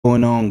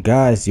Going on,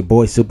 guys? Your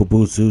boy Super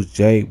Boost Zeus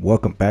J.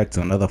 Welcome back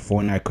to another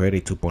Fortnite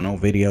Creative 2.0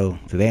 video.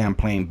 Today I'm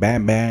playing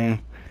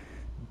BANBAN,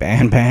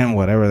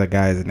 whatever the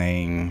guy's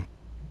name,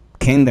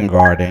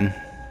 Kindergarten.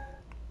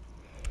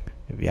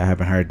 If y'all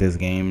haven't heard this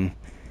game,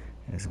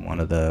 it's one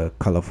of the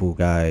colorful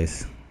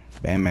guys.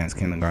 BANBAN's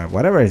Kindergarten,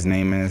 whatever his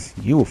name is,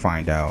 you will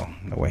find out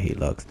the way he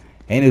looks.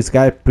 Anyways,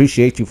 guys,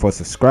 appreciate you for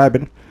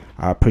subscribing.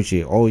 I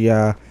appreciate all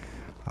y'all.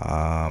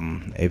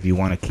 If you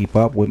want to keep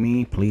up with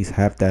me, please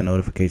have that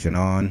notification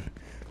on,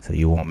 so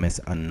you won't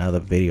miss another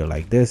video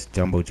like this.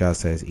 Jumbo Josh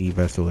says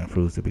e-vessel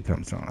improves to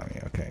become strong.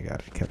 Okay, got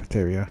it.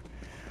 Cafeteria.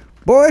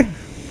 Boy!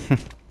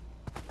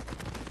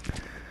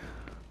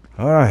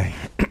 Alright.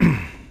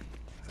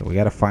 So we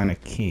gotta find a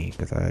key,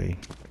 because I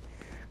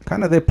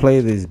kind of did play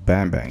this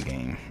BANBAN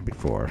game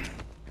before.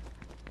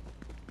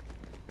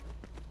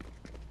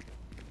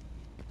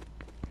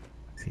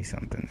 See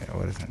something there.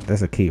 What is it?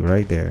 There's a key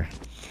right there.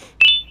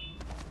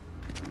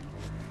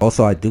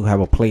 Also, I do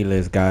have a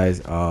playlist, guys,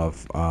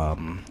 of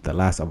The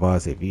Last of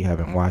Us. If you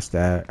haven't watched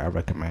that, I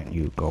recommend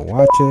you go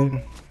watch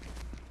it.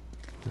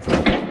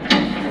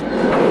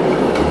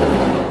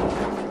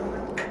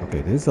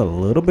 Okay, this is a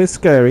little bit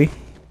scary.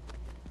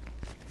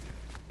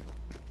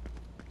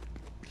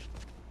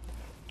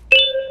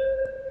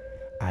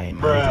 I am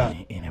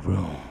hiding in a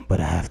room,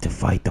 but I have to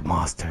fight the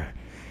monster.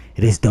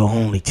 It is the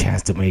only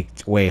chance to make...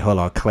 Wait, hold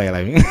on, Claire.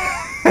 Like,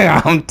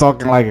 I'm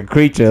talking like a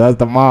creature. That's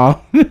the mom.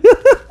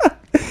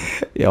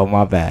 Yo,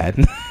 my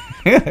bad.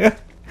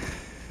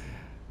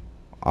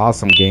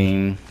 Awesome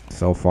game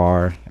so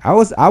far. I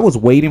was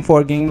waiting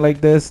for a game like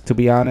this, to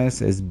be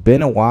honest. It's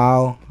been a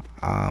while.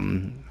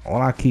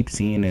 All I keep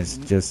seeing is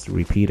just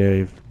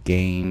repetitive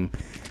game,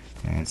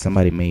 and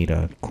somebody made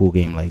a cool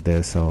game like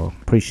this, so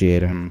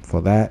appreciate him for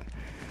that.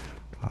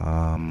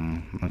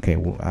 Okay,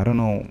 well, I don't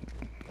know,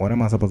 what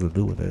am I supposed to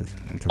do with this?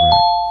 Interact.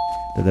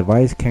 The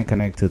device can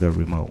connect to the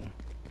remote.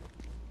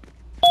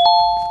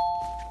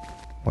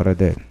 What I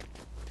did?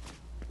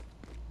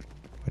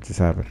 What just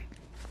happened?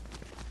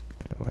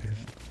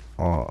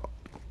 Oh,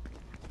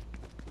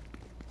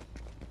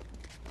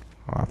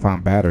 I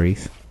found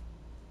batteries.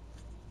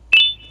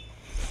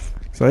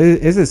 So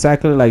it's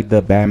exactly like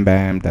the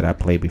BANBAN that I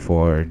played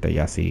before that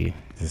y'all see.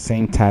 It's the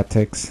same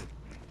tactics.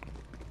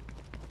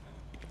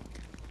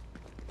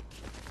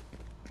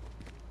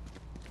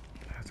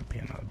 There has to be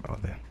another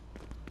out there.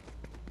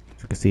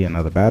 As you can see,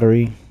 another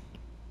battery.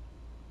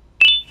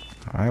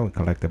 Alright, we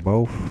collected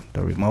both.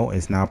 The remote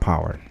is now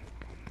powered.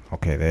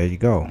 Okay, there you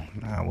go.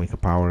 Now we can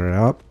power it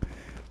up.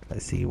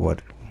 Let's see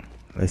what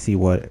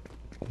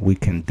we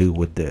can do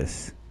with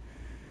this.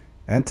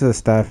 Enter the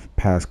staff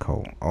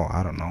passcode. Oh,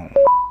 I don't know.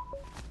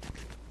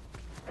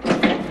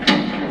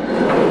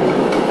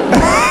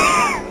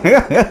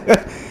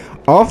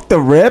 Off the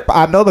rip,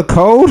 I know the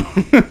code.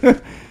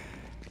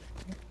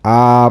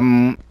 I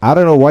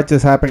don't know what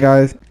just happened,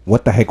 guys.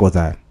 What the heck was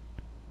that?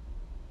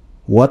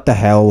 What the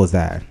hell was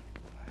that?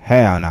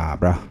 Hell nah,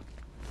 bro.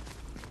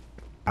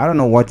 I don't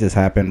know what just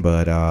happened,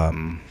 but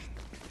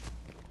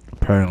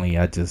apparently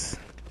I just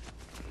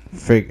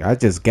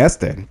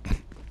guessed it.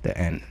 The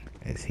end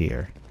is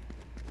here.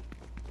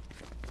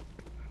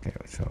 Okay,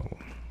 so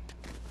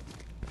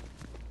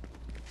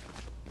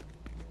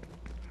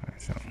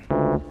alright, so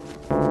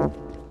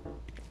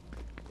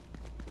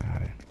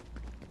got it.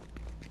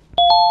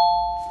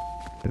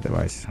 The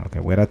device.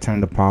 Okay, wait, I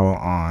turn the power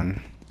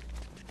on.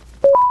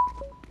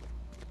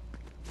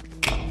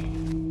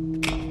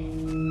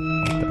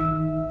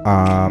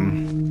 Oh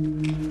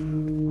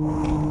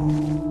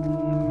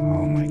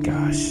my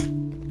gosh,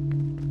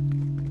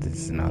 this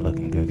is not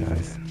looking good,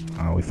 guys.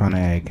 We found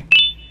an egg.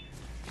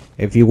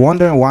 If you're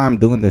wondering why I'm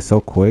doing this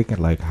so quick,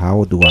 like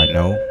how do I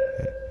know?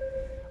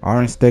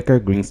 Orange sticker,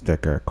 green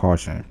sticker,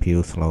 caution,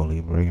 peel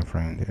slowly, bring a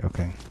frame there.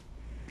 Okay.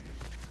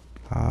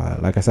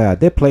 Like I said, I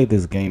did play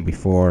this game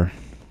before,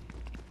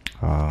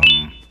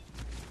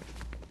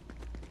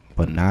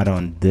 but not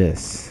on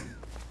this.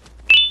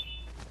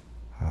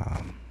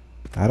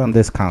 Not on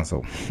this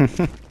console.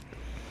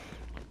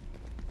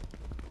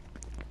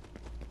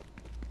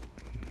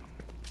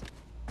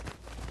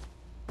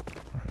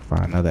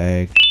 Find another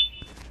egg.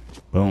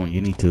 Boom,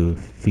 you need to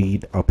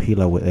feed a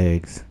pillar with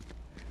eggs.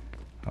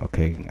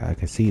 Okay, I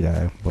can see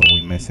that, but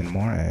we're missing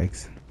more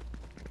eggs.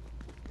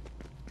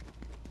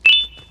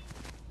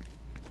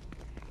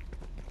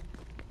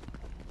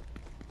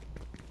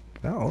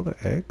 Is that all the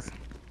eggs?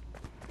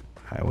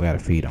 Alright, we gotta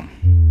feed them.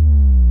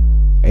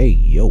 Hey,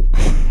 yo.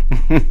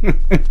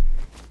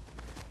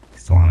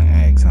 Swallowing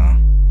eggs, huh?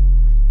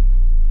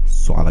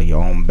 Swallow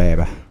your own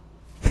baby.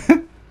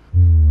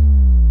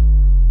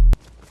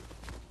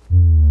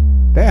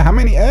 Damn, how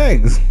many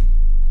eggs?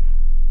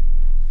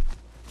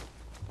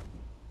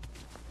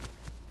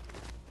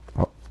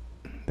 Oh,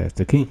 that's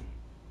the key.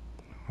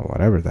 Or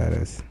whatever that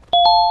is.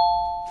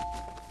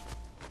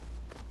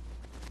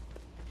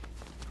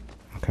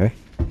 Okay.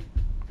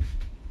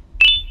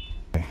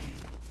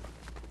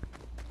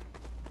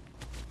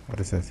 What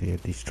does that say?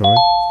 Destroy?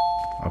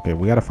 Okay,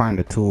 we gotta find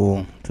the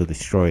tool to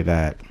destroy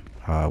that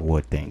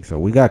wood thing. So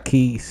we got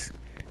keys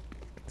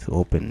to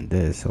open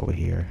this over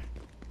here.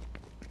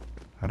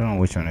 I don't know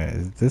which one it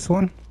is. This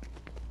one?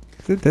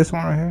 Is it this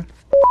one right here?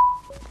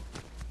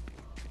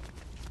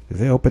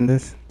 Does it open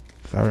this?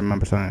 So I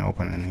remember something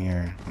open in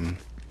here.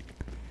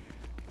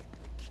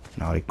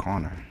 No, the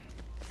corner.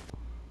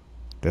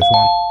 This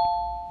one?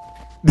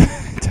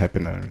 Type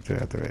in the...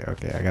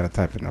 Okay, I gotta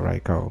type in the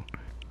right code.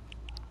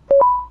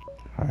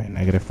 Alright,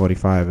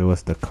 -45. It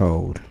was the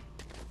code.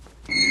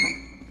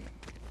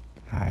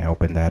 I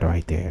opened that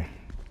right there.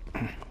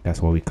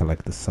 That's where we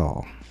collect the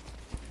saw.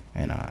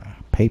 And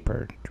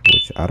paper,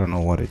 which I don't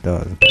know what it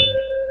does, but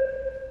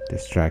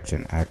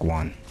distraction, Act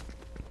 1.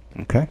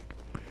 Okay.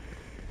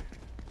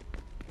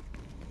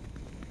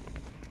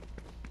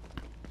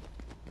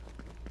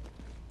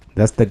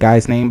 That's the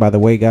guy's name, by the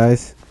way,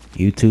 guys.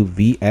 YouTube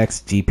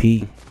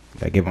VXGP.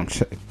 I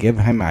give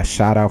him a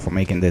shout out for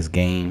making this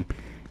game,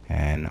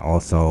 and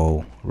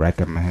also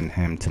recommend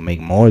him to make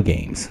more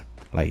games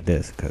like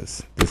this,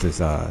 because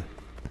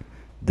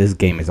this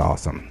game is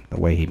awesome the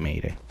way he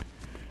made it.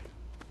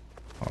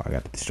 Oh, I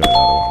got to destroy the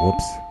other one.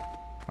 Whoops.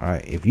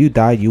 Alright, if you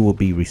die, you will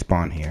be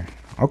respawned here.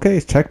 Okay,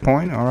 it's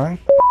checkpoint. Alright.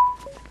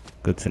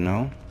 Good to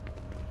know.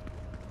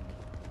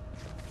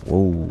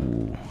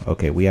 Whoa.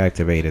 Okay, we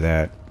activated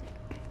that.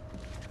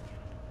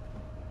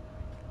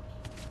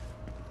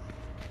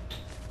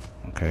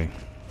 Okay.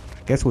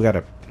 I guess we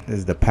gotta... This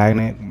is the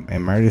panic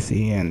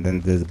emergency, and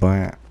then this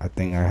button. I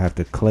think I have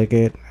to click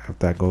it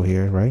after I go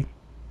here, right?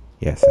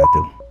 Yes, I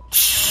do.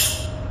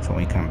 So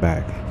we come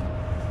back.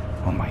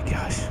 Oh my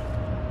gosh.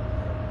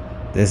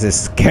 This is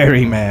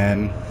scary,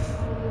 man.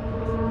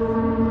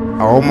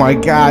 Oh my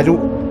god.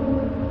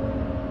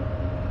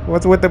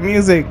 What's with the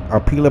music?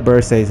 Arpila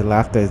Bird says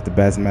laughter is the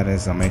best medicine,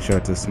 so make sure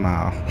to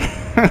smile.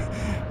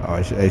 Oh,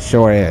 it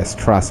sure is.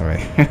 Trust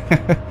me.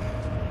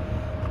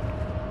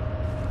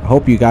 I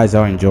hope you guys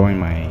are enjoying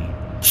my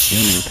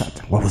gaming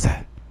content. What was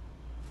that?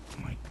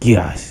 Oh my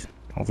gosh.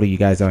 Hopefully you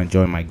guys are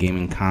enjoying my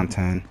gaming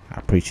content. I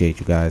appreciate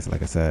you guys,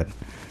 like I said.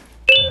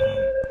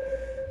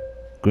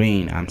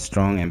 Green, I'm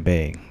strong and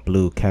big.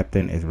 Blue,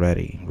 Captain is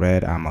ready.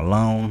 Red, I'm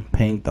alone.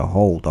 Pink, the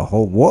whole.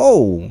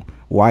 Whoa!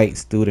 White,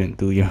 student,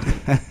 do your...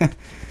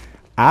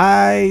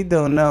 I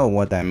don't know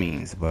what that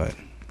means, but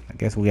I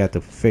guess we have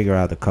to figure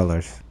out the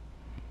colors.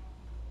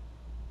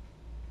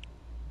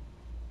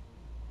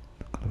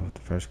 The color of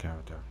the first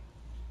character.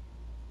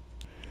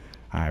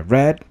 Alright,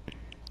 red,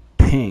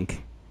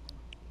 pink,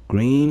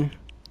 green,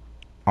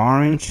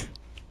 orange,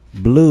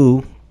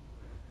 blue,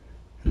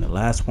 and the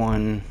last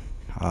one,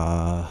 it's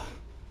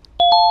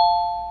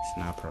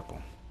not purple.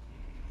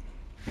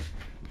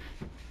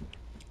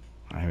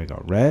 Alright, here we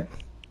go. Red,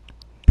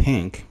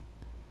 pink,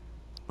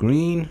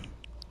 green,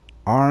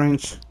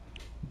 orange,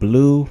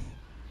 blue,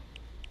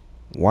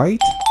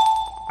 white.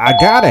 I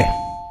got it.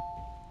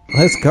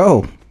 Let's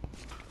go.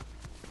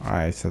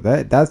 Alright, so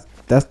that's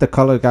the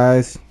color,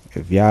 guys.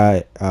 If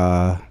y'all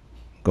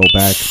go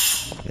back,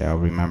 y'all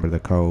remember the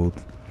code.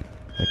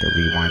 I can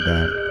rewind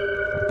that.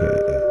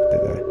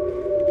 Okay,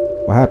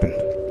 what happened?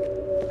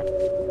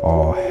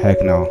 Oh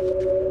heck no.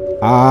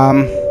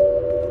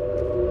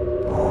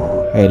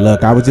 Hey,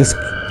 look, I was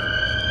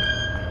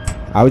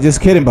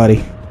just kidding,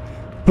 buddy.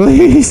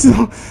 Please.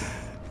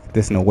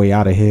 There's no way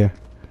out of here.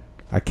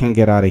 I can't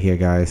get out of here,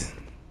 guys.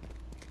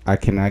 I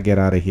cannot get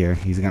out of here.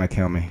 He's gonna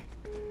kill me.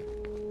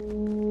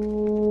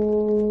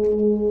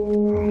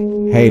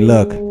 Hey,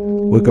 look,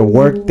 we could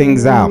work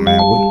things out, man.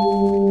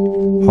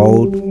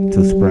 Hold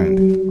to sprint.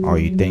 Oh,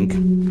 you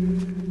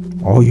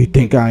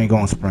think I ain't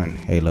gonna sprint?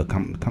 Hey, look,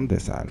 come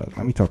this side. Look,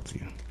 let me talk to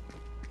you.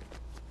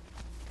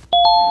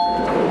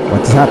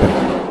 What just happened?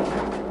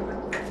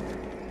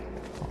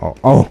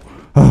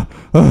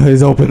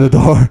 He's opened the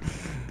door.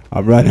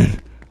 I'm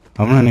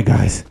running,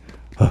 guys.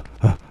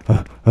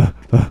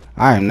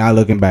 I am not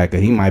looking back.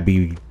 He might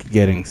be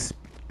getting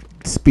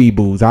speed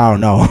boosts. I don't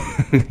know.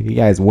 He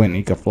has wind.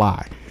 He can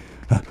fly.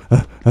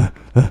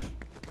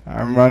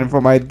 I'm running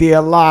for my dear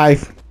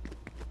life.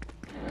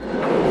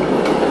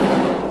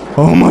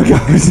 Oh my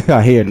gosh.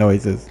 I hear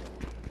noises.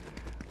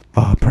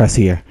 Oh, press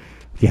here.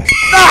 Yes.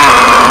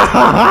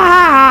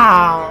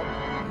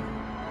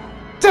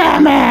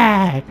 Damn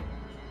it.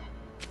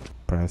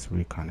 Press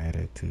recon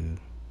edit to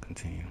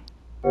continue.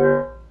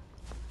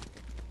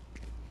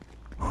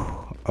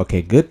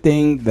 Okay, good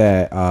thing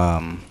that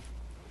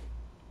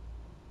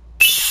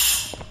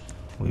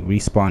we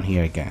respawn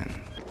here again.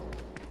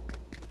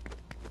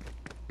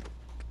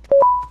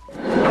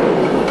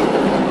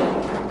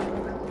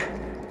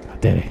 I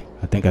did it.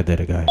 I think I did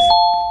it, guys.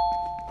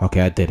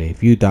 Okay, I did it.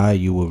 If you die,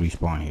 you will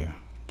respawn here.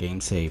 Game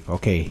save.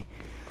 Okay.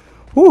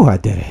 Whew, I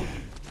did it.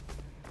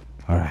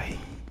 Alright.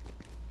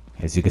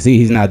 As you can see,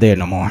 he's not there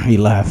no more. He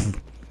left.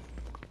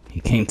 He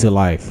came to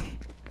life.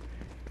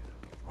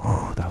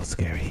 Whew, that was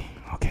scary.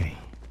 Okay.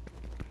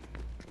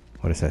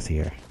 What it says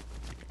here.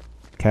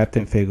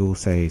 Captain Figgle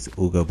says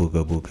ooga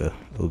booga booga.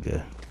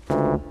 Ooga.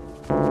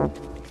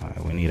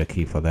 Alright, we need a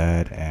key for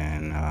that,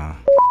 and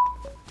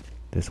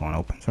this one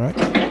opens, right?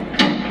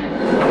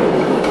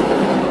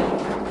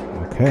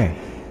 Okay.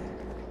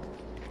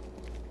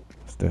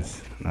 What's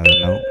this? Another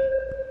note.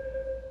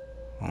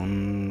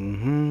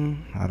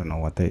 I don't know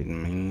what they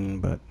mean,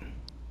 but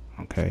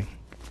okay.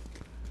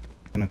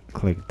 I'm gonna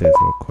click this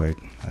real quick.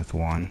 That's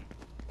 1.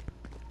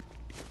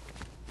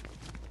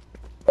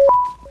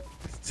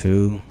 That's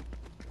 2.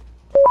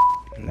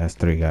 And that's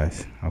 3,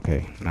 guys.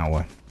 Okay, now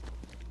what?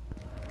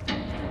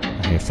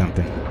 I hear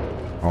something.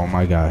 Oh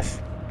my gosh.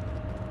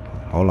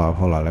 Hold up.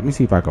 Let me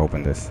see if I can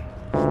open this.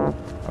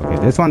 Okay,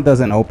 this one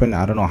doesn't open.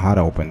 I don't know how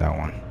to open that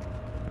one.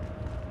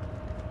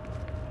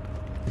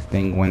 This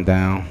thing went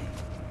down.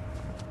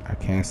 I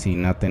can't see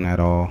nothing at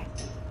all.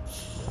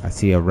 I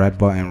see a red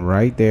button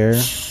right there.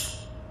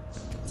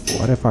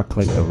 What if I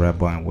click the red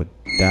button with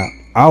that?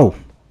 Oh!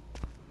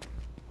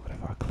 What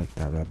if I click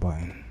that red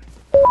button?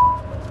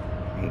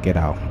 And get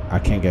out. I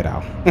can't get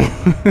out.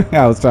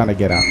 I was trying to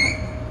get out.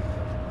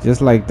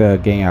 Just like the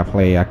game I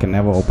play, I can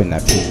never open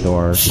that pink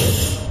door.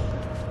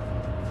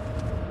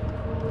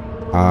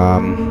 I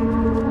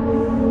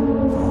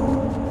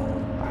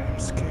am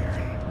scared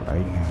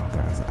right now,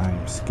 guys. I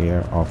am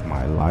scared of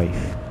my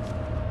life.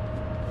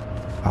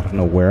 I don't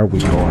know where we're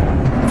going.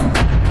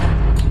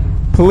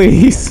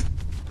 Please.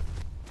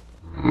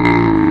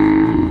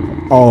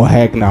 Oh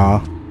heck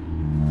no.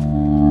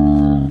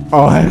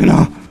 Oh heck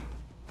no.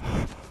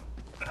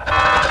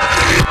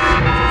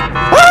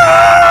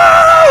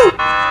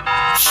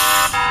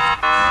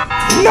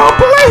 No,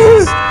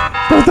 please!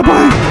 Press the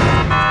button!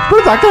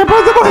 Please, I can't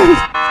press the button!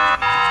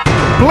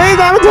 Please,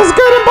 I'm just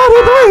kidding,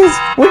 buddy, please!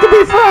 We can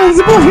be friends,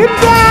 please!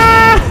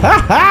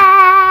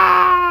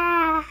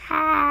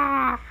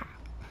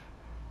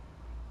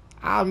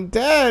 I'm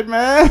dead,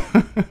 man!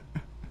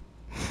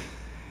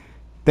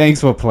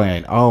 Thanks for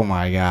playing. Oh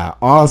my god.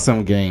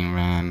 Awesome game,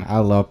 man. I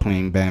love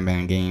playing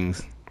BANBAN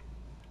games.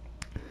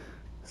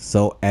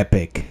 So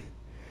epic.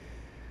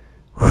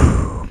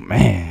 Whew,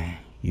 man,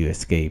 you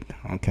escaped.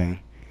 Okay.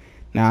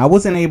 Now, I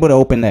wasn't able to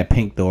open that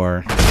pink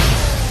door,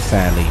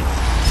 sadly.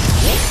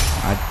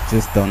 I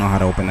just don't know how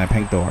to open that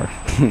pink door.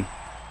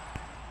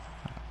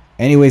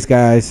 Anyways,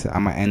 guys,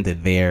 I'm going to end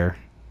it there.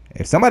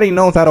 If somebody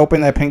knows how to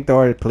open that pink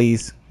door,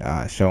 please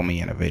show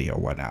me in a video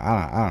or whatnot.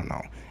 I don't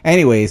know.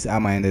 Anyways,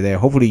 I'm going to end it there.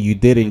 Hopefully, you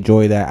did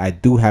enjoy that. I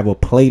do have a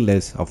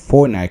playlist of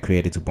Fortnite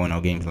Created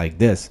 2.0 games like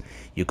this.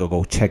 You could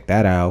go check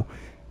that out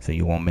so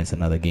you won't miss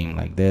another game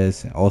like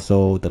this.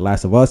 Also, The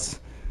Last of Us.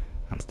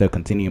 I'm still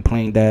continuing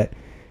playing that.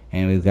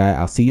 Anyways, guys,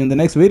 I'll see you in the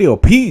next video.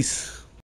 Peace.